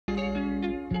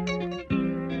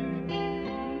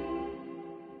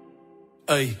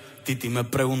Ey, Titi me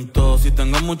preguntó si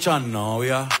tengo muchas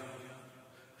novias.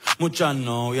 Muchas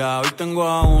novias. Hoy tengo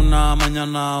a una,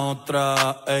 mañana a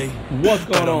otra. Ey. What's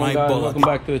going on, guys? Welcome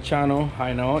back to the channel.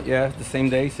 I know, yeah, it's the same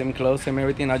day, same clothes, same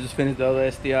everything. I just finished the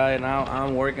other STI and now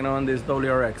I'm working on this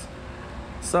WRX.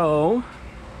 So,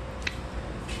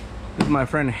 this is my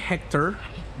friend Hector.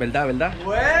 ¿Verdad?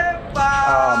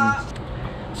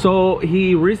 So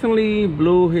he recently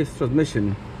blew his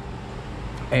transmission,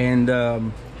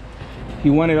 and he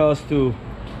wanted us to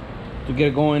get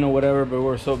it going or whatever, but we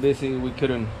were so busy we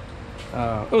couldn't.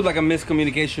 It was like a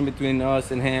miscommunication between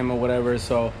us and him or whatever.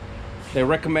 So they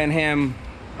recommend him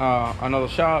another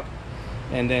shop,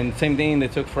 and then same thing, they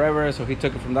took forever. So he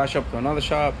took it from that shop to another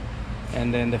shop,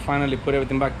 and then they finally put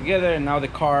everything back together. And now the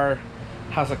car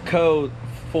has a code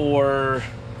for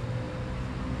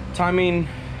timing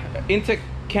intake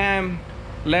cam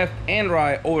left and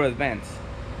right over advance.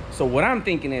 So what I'm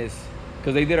thinking is,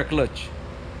 because they did a clutch,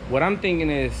 what I'm thinking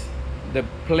is the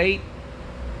plate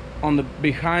on the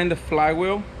behind the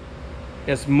flywheel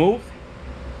is moved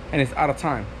and it's out of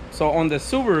time. So on the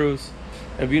Subarus,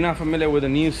 if you're not familiar with the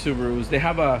new Subarus, they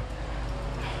have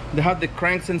the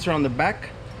crank sensor on the back,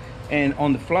 and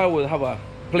on the flywheel they have a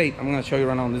plate. I'm gonna show you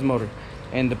right now on this motor,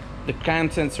 and the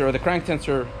crank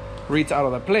sensor reads out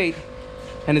of the plate,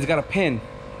 and it's got a pin,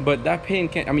 but that pin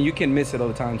can, I mean, you can miss it all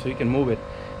the time, so you can move it,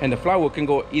 and the flywheel can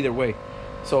go either way.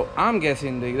 So I'm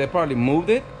guessing they probably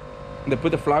moved it, they put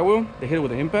the flywheel, they hit it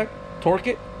with the impact, torque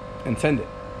it, and send it.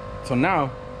 So now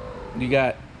you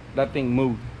got that thing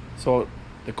moved, so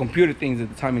the computer thinks that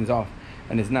the timing's off,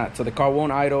 and it's not. So the car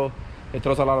won't idle, it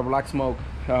throws a lot of black smoke,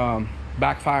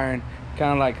 backfiring,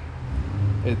 kind of like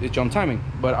it's on timing.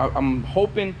 But I'm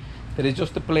hoping that it's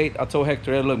just the plate. I told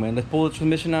Hector, hey, look man, let's pull the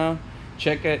transmission out,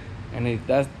 check it, and if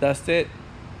that's it,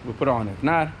 we'll put it on. If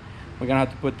not, we're gonna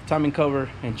have to put the timing cover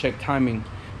and check timing.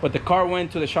 But the car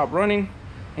went to the shop running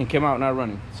and came out not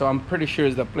running, so I'm pretty sure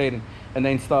it's the plate, and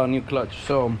they installed a new clutch.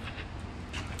 So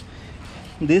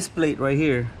this plate right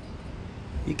here,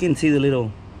 you can see the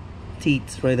little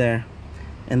teats right there,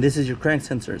 and this is your crank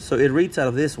sensor. So it reads out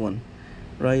of this one,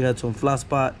 right? You have some flat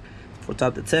spot for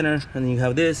top to center, and then you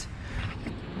have this,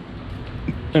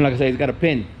 and like I said, it's got a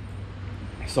pin,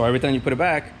 so every time you put it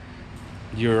back,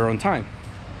 you're on time.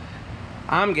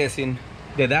 I'm guessing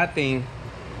that thing,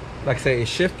 like I say, it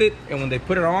shifted, and when they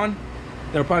put it on,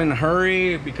 they were probably in a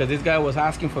hurry because this guy was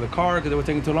asking for the car because they were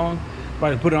taking too long.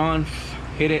 Probably put it on,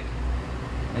 hit it,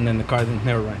 and then the car didn't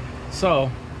never run. So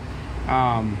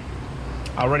I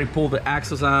already pulled the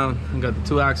axles out. I got the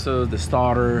two axles, the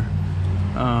starter,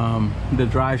 the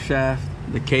drive shaft,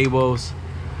 the cables.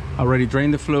 I already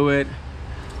drained the fluid.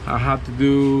 I have to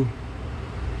do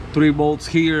 3 bolts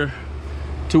here,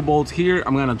 2 bolts here.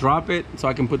 I'm gonna drop it so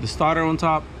I can put the starter on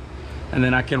top, and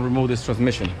then I can remove this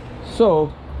transmission.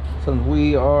 So since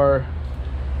we are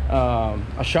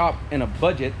a shop in a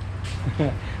budget,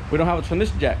 we don't have a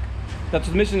transmission jack. The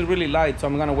transmission is really light, so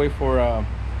I'm gonna wait for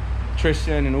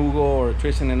Tristan and Hugo, or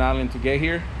Tristan and Alan to get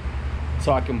here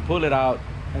so I can pull it out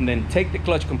and then take the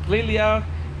clutch completely out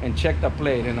and check the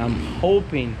plate. And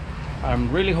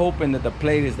I'm really hoping that the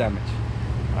plate is damaged,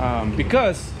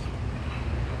 because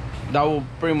that will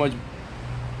pretty much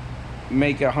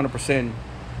make it 100%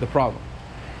 the problem.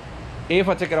 If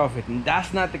I take it off, if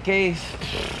that's not the case,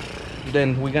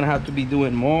 then we're gonna have to be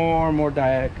doing more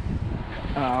diag,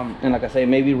 and like I say,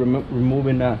 maybe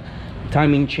removing the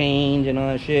timing change and all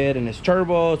that shit, and it's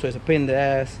turbo, so it's a pain in the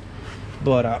ass,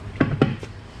 but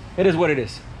it is what it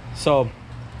is. So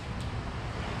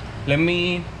let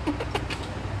me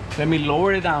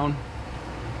lower it down,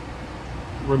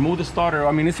 remove the starter.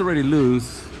 I mean, it's already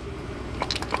loose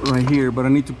right here, but I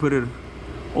need to put it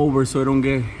over so I don't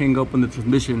hang up on the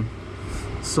transmission,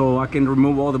 so I can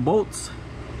remove all the bolts,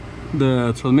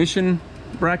 the transmission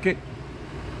bracket,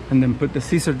 and then put the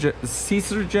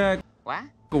Caesar jack, what?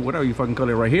 Or whatever you fucking call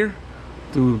it, right here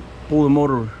to pull the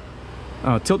motor,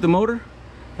 tilt the motor,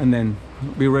 and then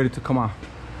be ready to come out.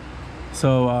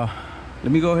 So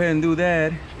let me go ahead and do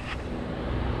that,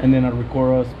 and then I'll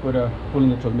record us pulling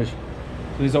the transmission.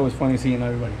 So it's always funny seeing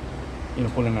everybody, you know,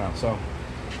 pulling it out. So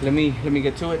let me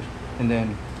get to it, and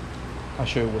then I'll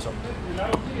show you what's up.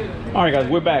 All right guys,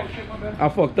 we're back. I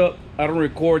fucked up. I don't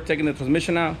record taking the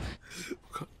transmission out.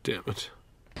 God damn it.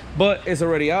 But it's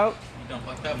already out. You done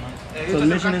fucked up, man.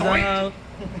 Transmission is out.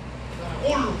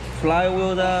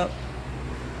 Flywheel's out.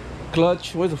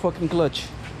 Clutch. Where's the fucking clutch?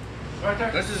 Right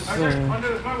there. This is under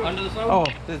the Oh,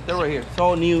 they're right here. It's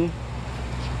all new.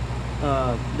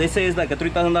 They say it's like a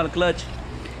 $3,000 clutch.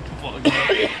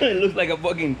 It looks like a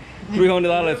fucking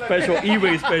 $300 special,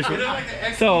 eBay special.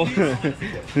 So,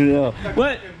 no.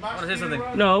 What? Want to say something?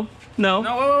 No. No.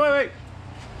 No, wait.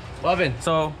 Lovin.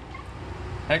 So,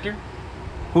 Hector,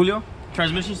 Julio,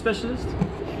 transmission specialist.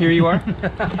 Here you are.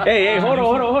 Hey, hold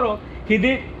on. He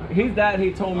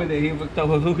told me that he looked up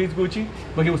who he's Gucci,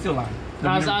 but he was still lying.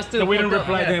 So we didn't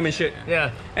reply to him and shit. Yeah.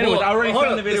 Anyways, I already hold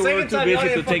filmed the on. video. The We were second too time, busy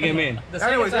y'all to take him in.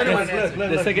 Anyways,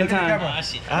 The second time.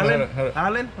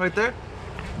 Alan, right there.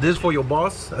 This is for your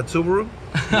boss at Subaru.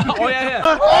 Oh yeah.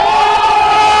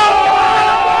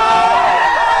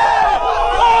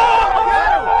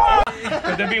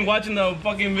 Cause they've been watching the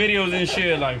fucking videos and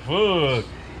shit, like fuck.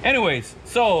 Anyways,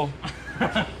 so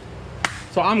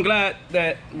I'm glad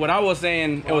that what I was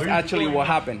saying, it was actually what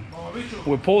happened.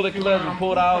 We pulled the clutch, we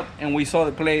pulled out, and we saw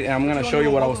the plate, and I'm gonna show you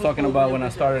what I was talking about when I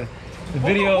started the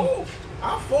video.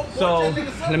 So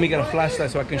let me get a flashlight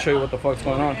so I can show you what the fuck's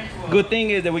going on. Good thing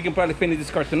is that we can probably finish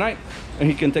this car tonight, and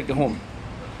he can take it home.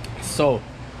 So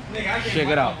check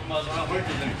it out.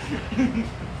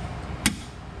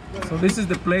 So this is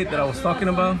the plate that I was talking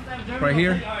about right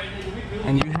here,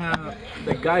 and you have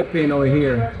the guide pin over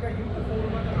here,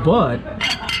 but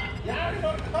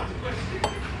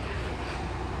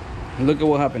look at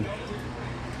what happened.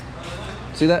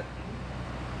 See that?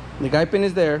 The guide pin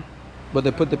is there, but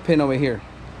they put the pin over here.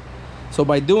 So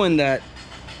by doing that,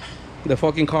 the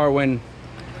fucking car went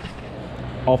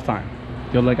off time,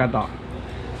 just like I thought.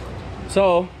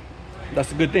 So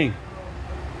that's a good thing,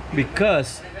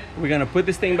 because we're gonna put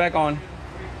this thing back on,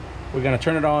 we're gonna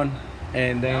turn it on,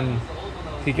 and then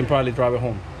he can probably drive it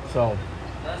home. So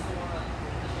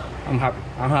I'm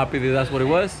happy that that's what it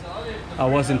was. I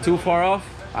wasn't too far off.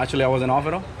 Actually, I wasn't off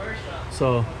at all,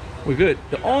 so we're good.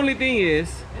 The only thing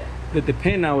is that the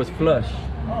pin now is flush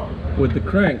with the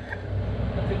crank,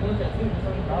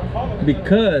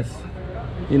 because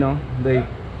you know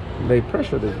they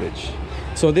pressure this bitch.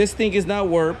 So this thing is not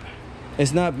warped,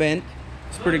 it's not bent,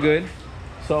 it's pretty good.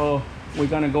 So we're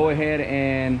gonna go ahead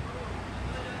and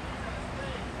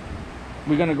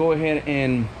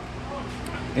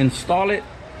install it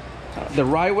the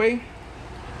right way,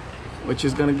 which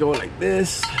is gonna go like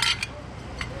this,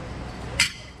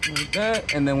 like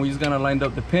that, and then we're just gonna line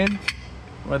up the pin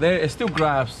right there. It still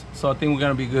grabs, so I think we're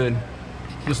gonna be good.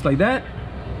 Just like that.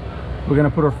 We're gonna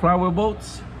put our flywheel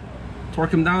bolts,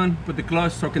 torque them down, put the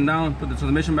clutch, torque them down, put the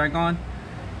transmission back on,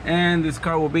 and this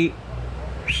car will be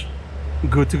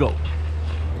good to go.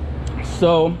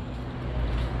 So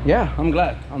yeah, I'm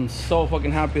glad. I'm so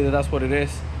fucking happy that that's what it is.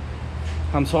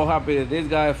 I'm so happy that this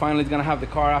guy finally is gonna have the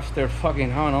car after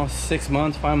fucking, I don't know, 6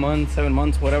 months, 5 months, 7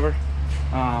 months, whatever.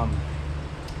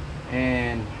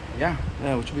 And yeah,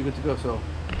 we should be good to go. So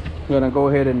I'm gonna go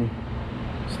ahead and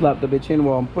slap the bitch in.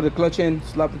 Well, put the clutch in,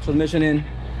 slap the transmission in,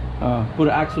 put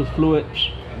the axle fluid,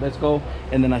 let's go.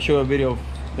 And then I show a video of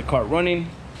the car running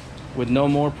with no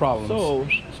more problems.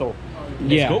 So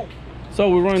yeah, let's go. So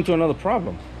we run into another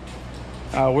problem.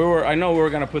 I know we were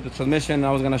gonna put the transmission,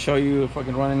 I was gonna show you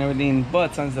fucking running everything,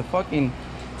 but since the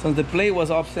plate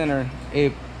was off center,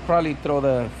 it probably throw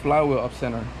the flywheel up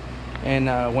center. And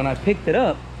when I picked it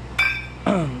up,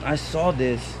 I saw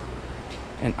this,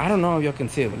 and I don't know if y'all can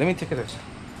see it, but let me take it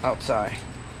outside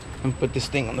and put this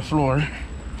thing on the floor.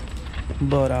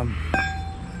 But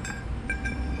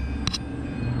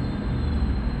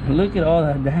look at all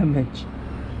that damage.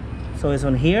 So it's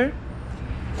on here,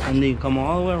 and then you come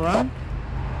all the way around,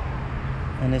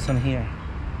 and it's on here.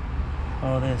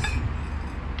 All this.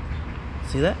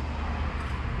 See that?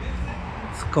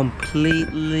 It's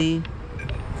completely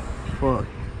fucked.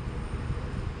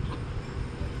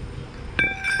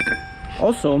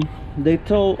 Also, they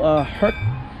told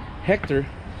Hector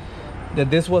that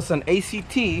this was an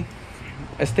ACT,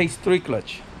 a stage 3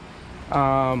 clutch.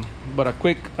 But a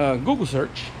quick Google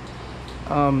search.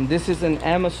 This is an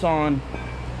Amazon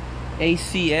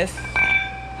ACS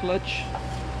clutch,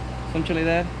 something like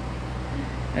that.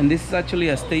 And this is actually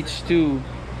a stage 2,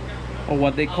 or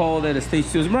what they call it, a stage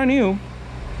 2. It's brand new,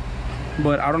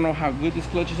 but I don't know how good these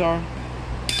clutches are.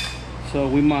 So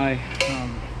we might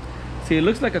see, it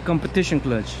looks like a competition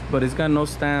clutch, but it's got no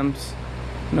stamps,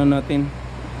 no nothing.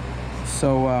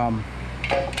 So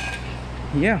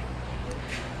yeah,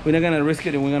 we're not gonna risk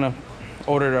it, and we're gonna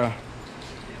order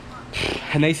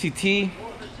an ACT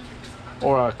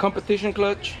or a competition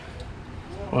clutch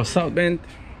or a South Bend,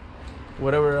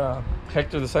 whatever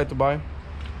Hector decides to buy,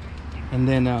 and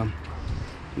then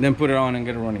put it on and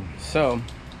get it running. So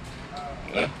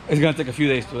it's gonna take a few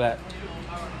days to that.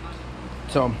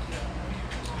 So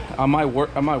I might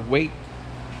wait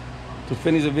to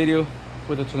finish the video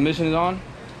with the transmission is on,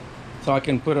 so I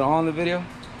can put it on the video.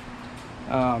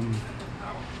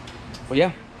 But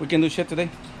yeah, we can do shit today.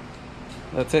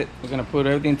 That's it. We're gonna put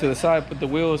everything to the side, put the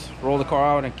wheels, roll the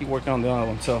car out, and keep working on the other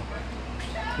one. So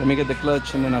Let me get the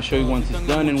clutch and then I'll show you once it's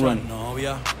done and running.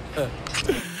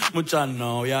 Muchas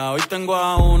novias, hoy tengo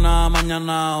a una,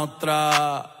 mañana a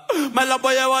otra. Me las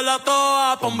voy a llevar a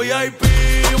todas pa' un VIP,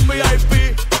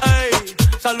 ey.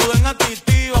 Saluden a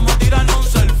Titi, vamos a tirarnos un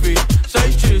selfie.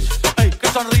 6 chis, ey. Que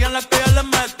sonrían las que ya les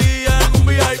metí en un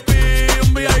VIP,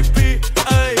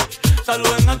 ey.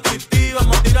 Saluden a Titi,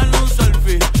 vamos a tirarnos un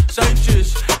selfie. 6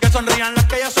 chis, que sonrían las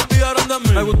que ya se olvidaron de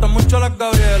mí. Me gustan mucho las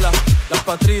Gabriela, las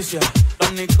Patricia,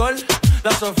 las Nicole,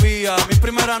 la Sofía. Mi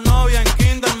primera novia en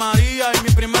Kinder María y mi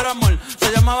primer amor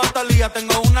se llamaba Talía.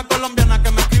 Tengo una colombiana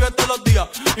que me escribe todos los días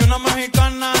y una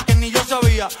mexicana que ni yo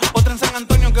sabía. Otra en San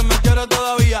Antonio que me quiere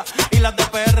todavía y las de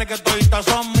PR que toditas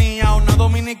son mías. Una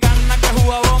dominicana que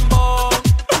juega bombón,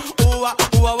 uva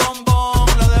bombón.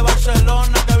 La de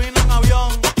Barcelona que vino en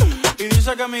avión y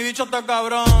dice que mi bicho está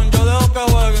cabrón. Yo dejo que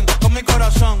jueguen con mi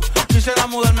corazón. Quisiera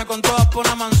mudarme con todas por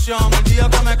una mansión. El día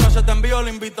que me case te envío la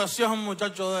invitación,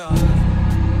 muchacho, deja.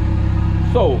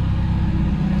 So,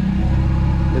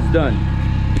 it's done.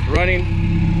 Running,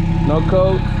 no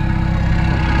code.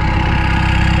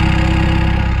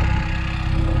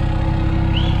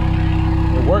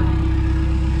 It worked.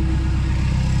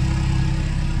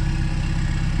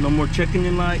 No more check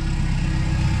engine light.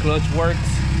 Clutch works.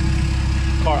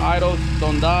 Car idles,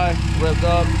 don't die, revs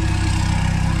up.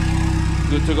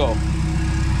 Good to go.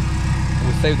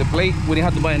 We saved the plate. We didn't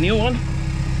have to buy a new one.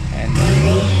 And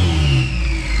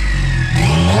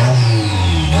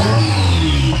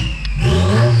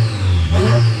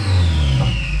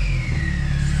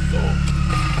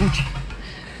Gucci.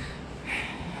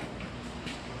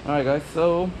 All right, guys.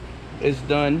 So it's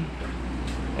done,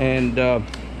 and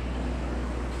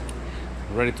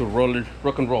ready to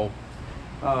rock and roll.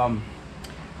 I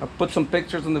put some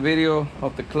pictures in the video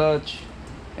of the clutch,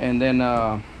 and then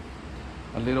a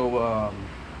little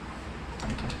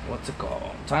what's it called,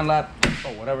 time lapse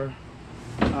or whatever,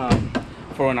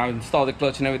 for when I install the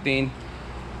clutch and everything.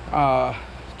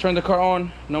 Turn the car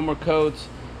on, no more codes.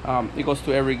 It goes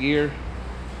to every gear,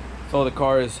 so the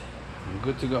car is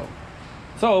good to go.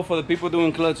 So for the people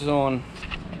doing clutches on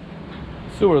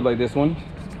Subaru like this one,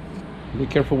 be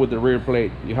careful with the rear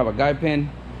plate. You have a guide pin,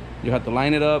 you have to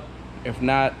line it up. If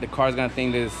not, the car's gonna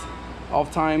think this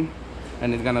off time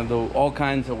and it's gonna do all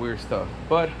kinds of weird stuff.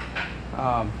 But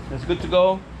it's good to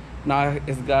go. Now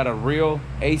it's got a real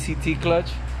ACT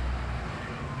clutch,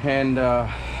 and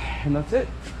that's it.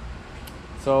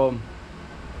 So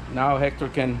now Hector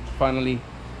can finally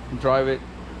drive it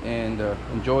and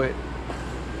enjoy it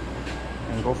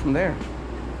and go from there.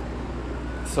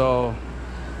 So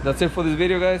that's it for this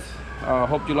video, guys.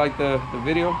 Hope you liked the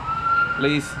video.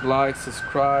 Please like,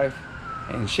 subscribe,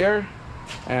 and share,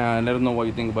 and let us know what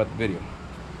you think about the video.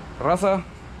 Raza,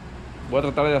 voy a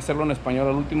tratar de hacerlo en español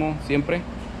al último, siempre.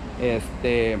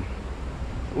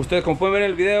 Ustedes, como pueden ver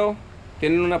en el video,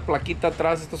 tienen una plaquita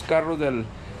atrás estos carros del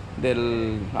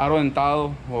aro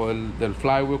dentado o del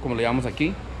flywheel, como le llamamos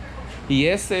aquí, y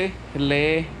ese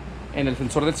lee en el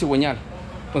sensor del cigüeñal.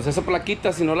 Entonces esa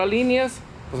plaquita, si no la alineas,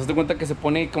 pues hazte cuenta que se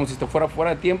pone como si esto fuera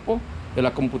fuera de tiempo. De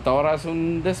la computadora hace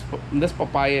un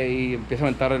despapalle y empieza a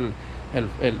aventar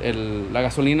la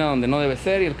gasolina donde no debe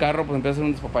ser, y el carro pues empieza a hacer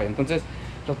un despapalle. Entonces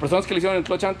las personas que le hicieron el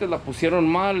clutch antes la pusieron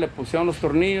mal, le pusieron los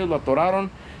tornillos, lo atoraron,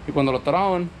 y cuando lo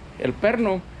atoraron, el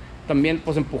perno también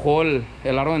pues empujó el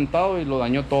aro dentado y lo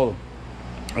dañó todo.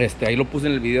 Ahí lo puse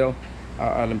en el video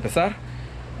al empezar,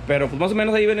 pero pues más o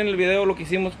menos ahí ven en el video lo que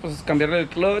hicimos, pues es cambiarle el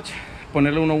clutch,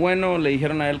 ponerle uno bueno. Le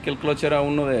dijeron a él que el clutch era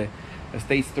uno de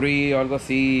Stage 3 o algo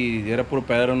así, y era puro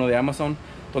pedero, uno de Amazon,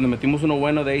 donde metimos uno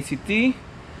bueno de ACT.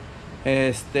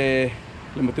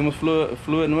 Le metimos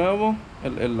fluid nuevo,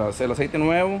 el aceite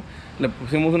nuevo, le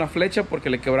pusimos una flecha porque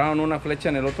le quebraron una flecha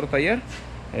en el otro taller,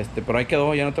 pero ahí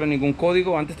quedó, ya no trae ningún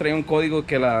código. Antes traía un código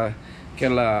que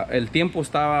el tiempo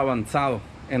estaba avanzado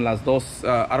en las dos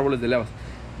árboles de levas,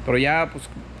 pero ya pues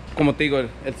como te digo,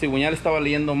 el cigüeñal estaba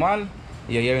leyendo mal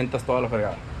y ahí aventas toda la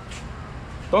fregada.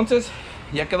 Entonces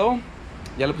ya quedó.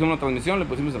 Ya le pusimos la transmisión, le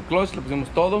pusimos el clutch, le pusimos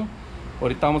todo.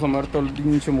 Ahorita vamos a mover todo el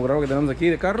pinche mugrero que tenemos aquí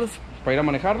de carros para ir a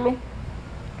manejarlo.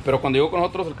 Pero cuando llegó con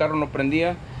nosotros el carro no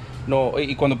prendía.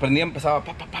 Y cuando prendía empezaba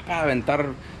a aventar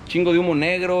chingo de humo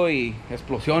negro y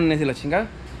explosiones y la chingada.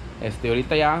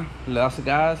 Ahorita ya le das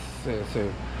gas,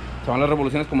 se van las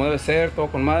revoluciones como debe ser, todo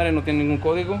con madre, no tiene ningún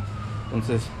código.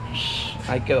 Entonces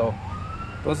ahí quedó.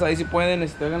 Entonces ahí si pueden,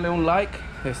 háganle un like,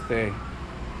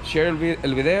 share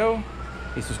el video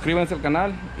y suscríbanse al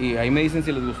canal, y ahí me dicen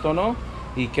si les gustó o no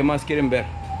y qué más quieren ver.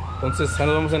 Entonces ya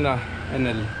nos vemos en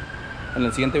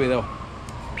el siguiente video.